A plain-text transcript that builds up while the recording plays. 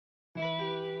Welcome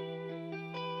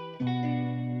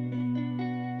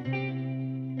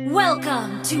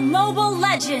to Mobile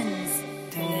Legends!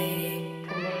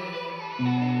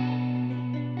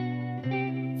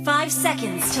 5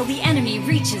 seconds till the enemy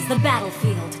reaches the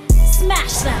battlefield.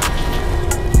 Smash them!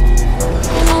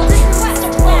 All request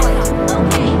backup.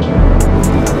 Okay.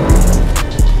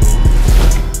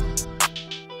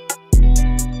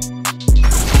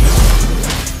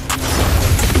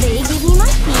 They give me my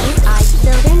keys, I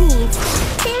fill their needs.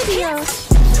 Fair deal.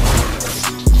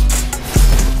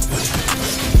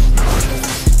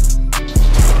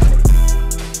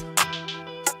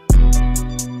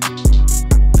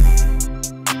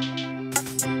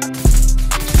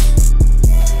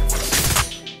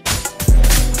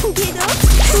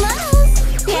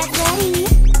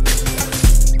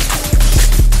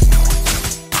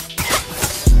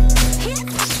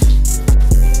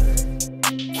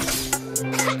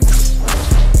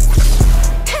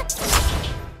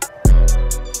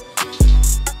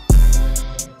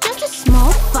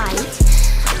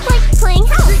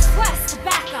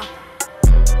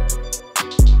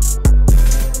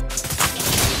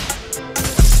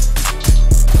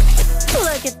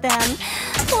 Look at them,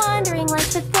 wandering like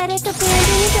pathetic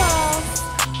abandoned dolls.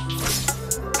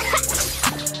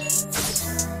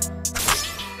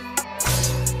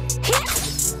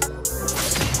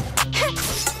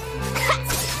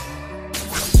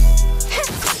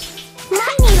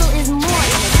 My needle is more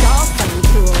than a doll playing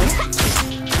tool.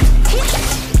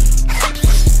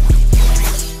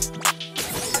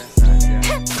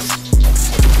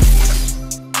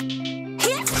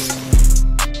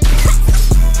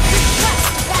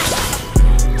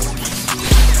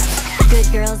 Good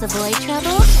girls avoid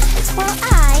trouble, while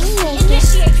I make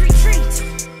Initiate retreat!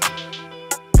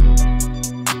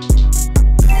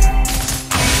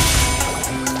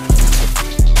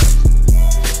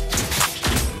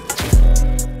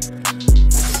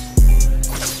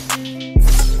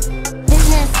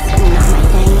 business, not my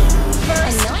thing.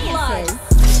 Annoyances.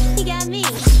 You got me.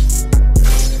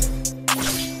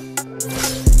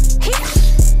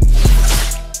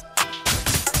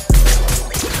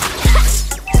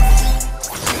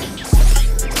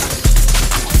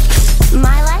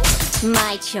 My life,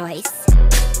 my choice.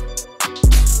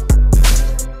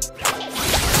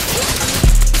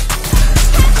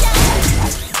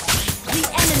 The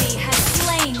enemy has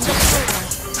slain the turtle.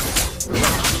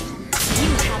 You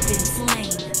have been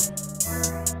slain.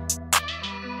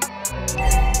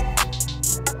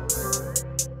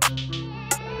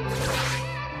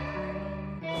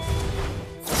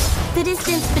 The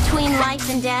distance between life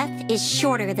and death is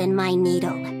shorter than my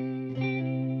needle.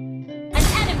 An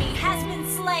enemy has been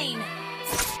slain.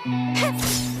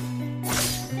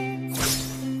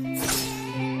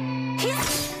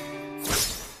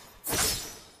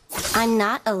 I'm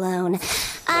not alone.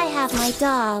 I have my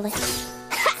doll. An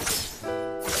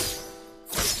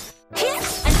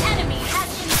enemy has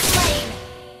been slain.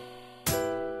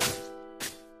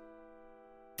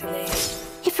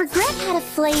 If regret had a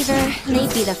flavor,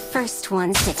 they'd be the first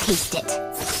ones to taste it.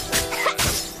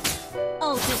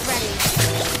 Ult is ready.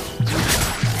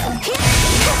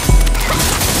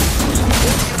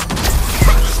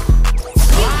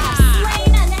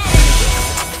 Slain an enemy.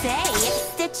 Say, it's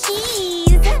the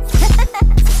cheese!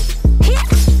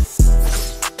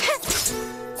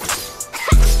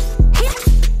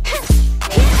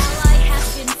 Ally has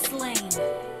been slain.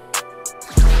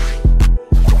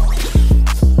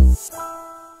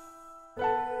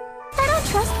 I don't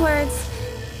trust words.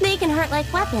 They can hurt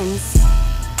like weapons.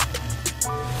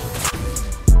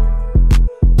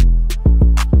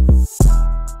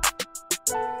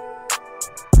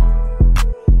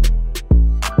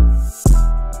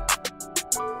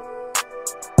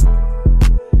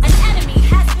 An enemy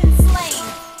has been slain.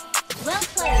 Well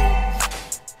played.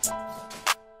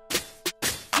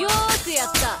 よーくや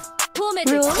った。褒め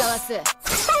て使わす。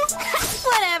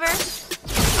Whatever.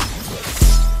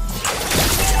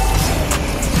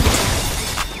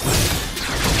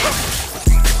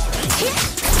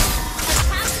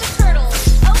 Attack the turtle.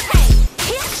 Okay.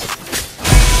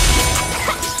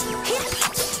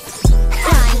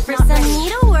 Time for some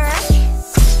needlework.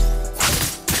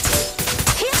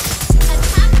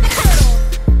 Attack the turtle.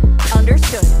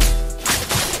 Understood.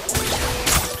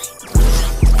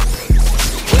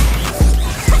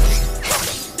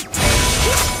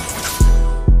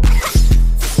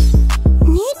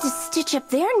 Need to stitch up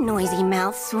their noisy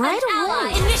mouths right Ally,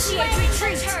 away. initiate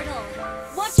retreat. Turtle.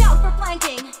 Watch out for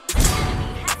flanking. An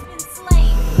enemy has been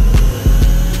slain.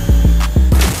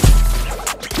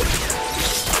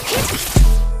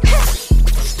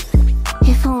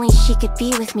 If only she could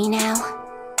be with me now.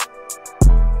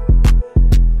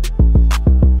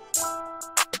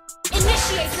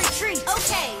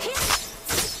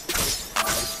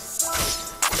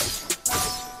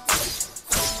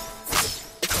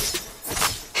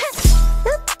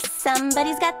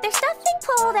 Stuffing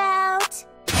pulled out.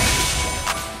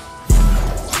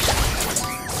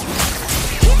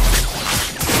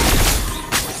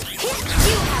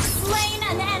 You have slain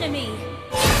an enemy.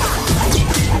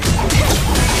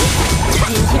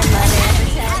 Didn't your mother ever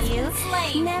tell you?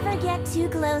 Never get too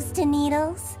close to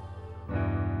needles. An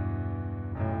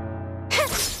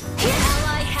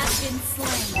ally has been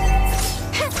slain.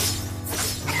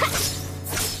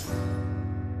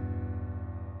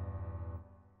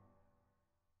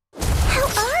 How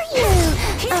are you?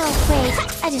 Oh, wait,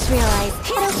 I just realized. I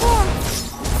don't care.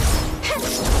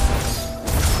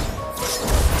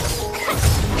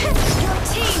 Your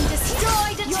team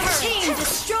destroyed a turret. Your team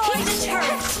destroyed a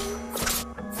turret.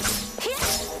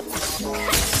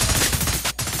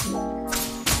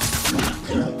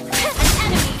 An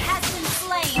enemy has been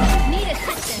slain. Need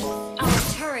assistance. Our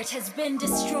turret has been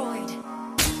destroyed.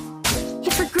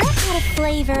 If regret had a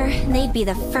flavor, they'd be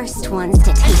the first ones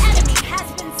to taste An it. enemy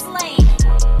has been slain.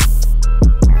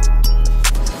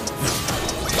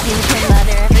 Didn't your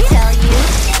mother ever tell you?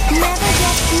 Never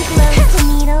get too close to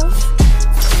needles.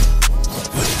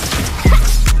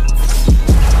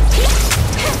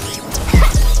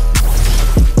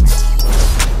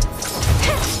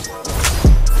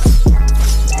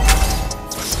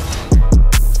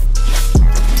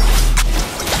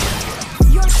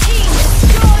 Your team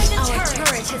destroyed a turret. Our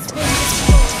turret has been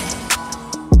destroyed.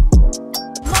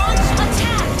 Launch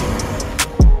attack.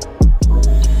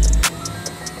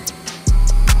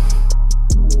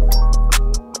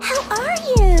 How are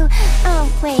you? Oh,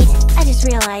 wait, I just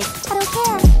realized. I don't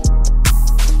care.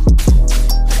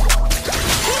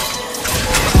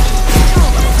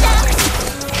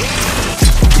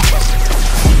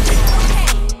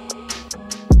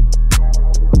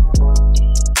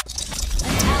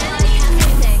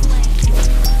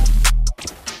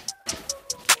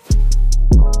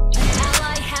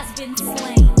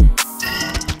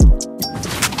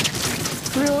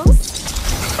 Rules?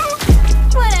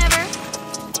 Whatever.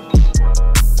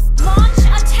 Launch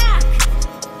attack!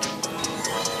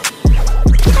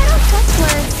 I don't touch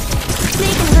words.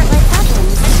 They can hurt like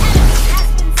weapons. Enemy has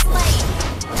been slain.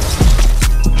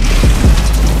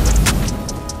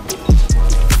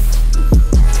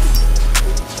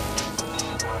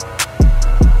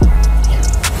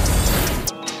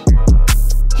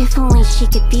 If only she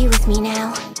could be with me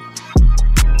now.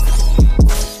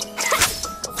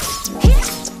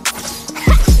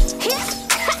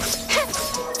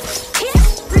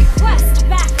 Request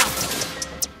backup.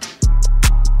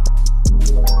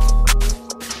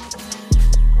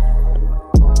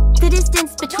 The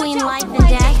distance between Watch out life for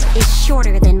and death is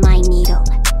shorter than my needle.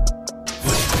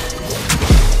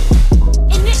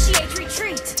 Initiate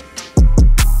retreat.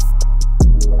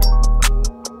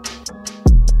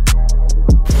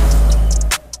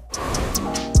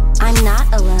 I'm not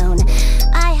alone.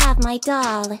 I have my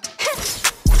doll.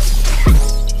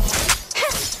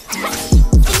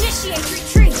 Initiate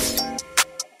retreat.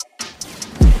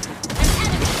 An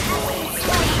enemy has been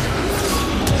slain.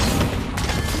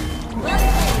 Well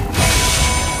played.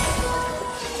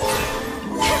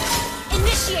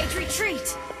 Initiate retreat.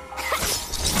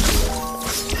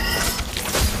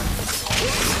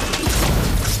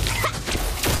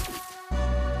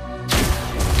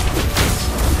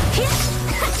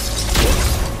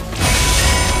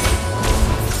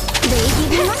 They give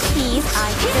me recipes, I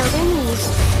fill their needs.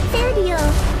 Fair deal.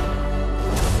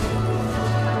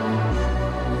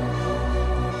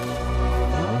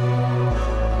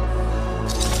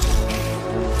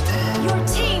 Your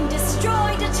team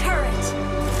destroyed a turret.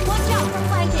 Watch out for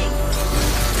flanking.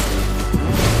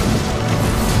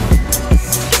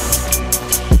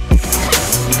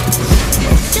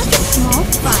 Just a small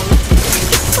fight.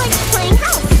 It's like playing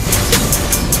house.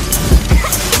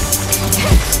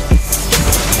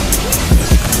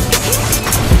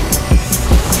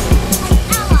 An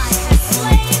ally has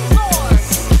slain Lord.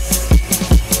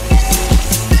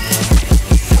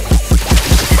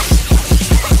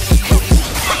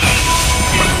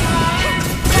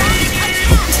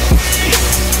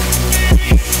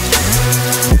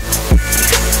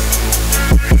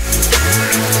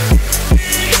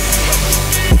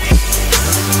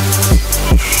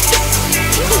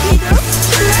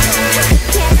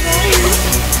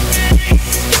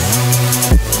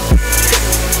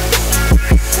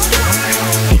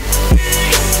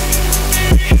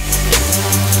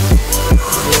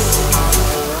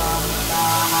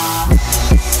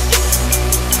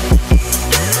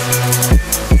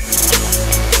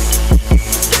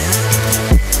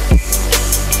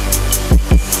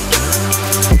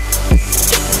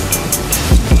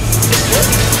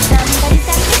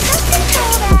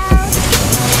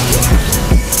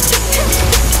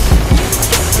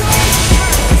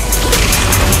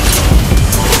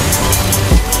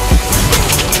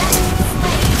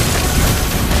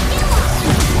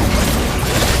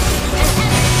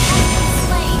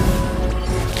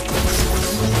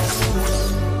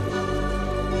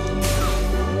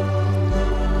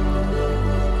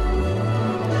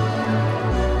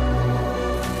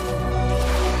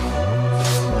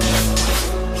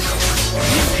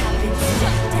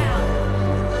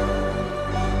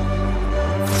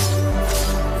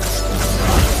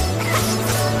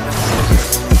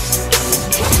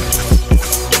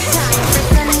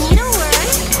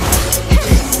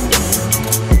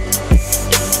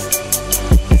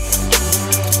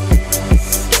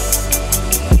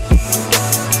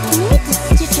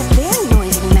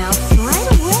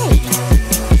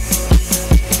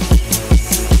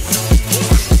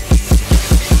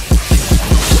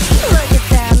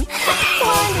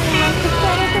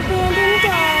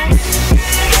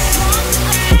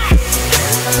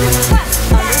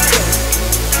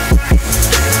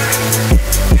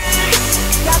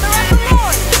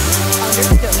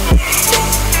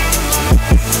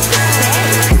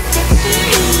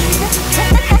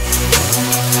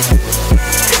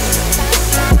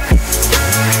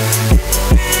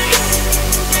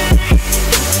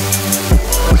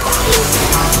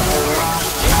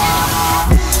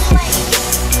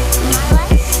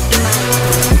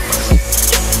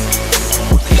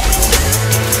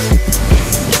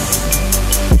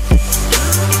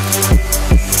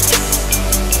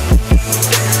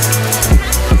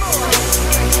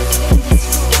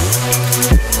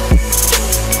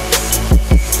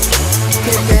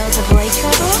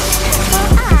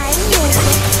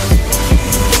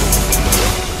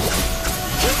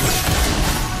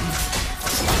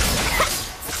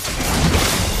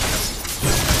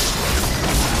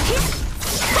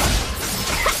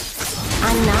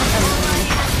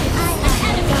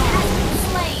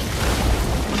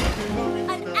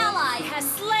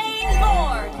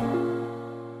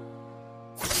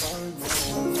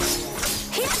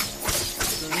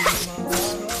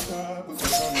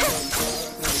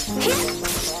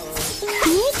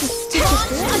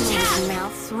 those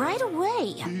mouths right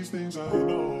away. These things I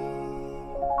know.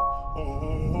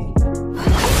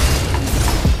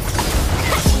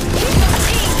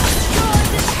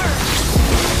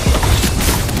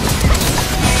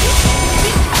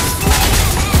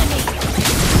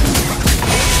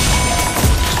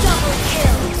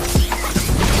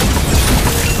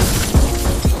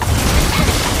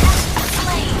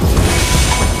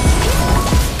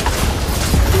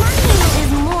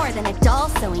 Doll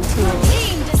sewing tool.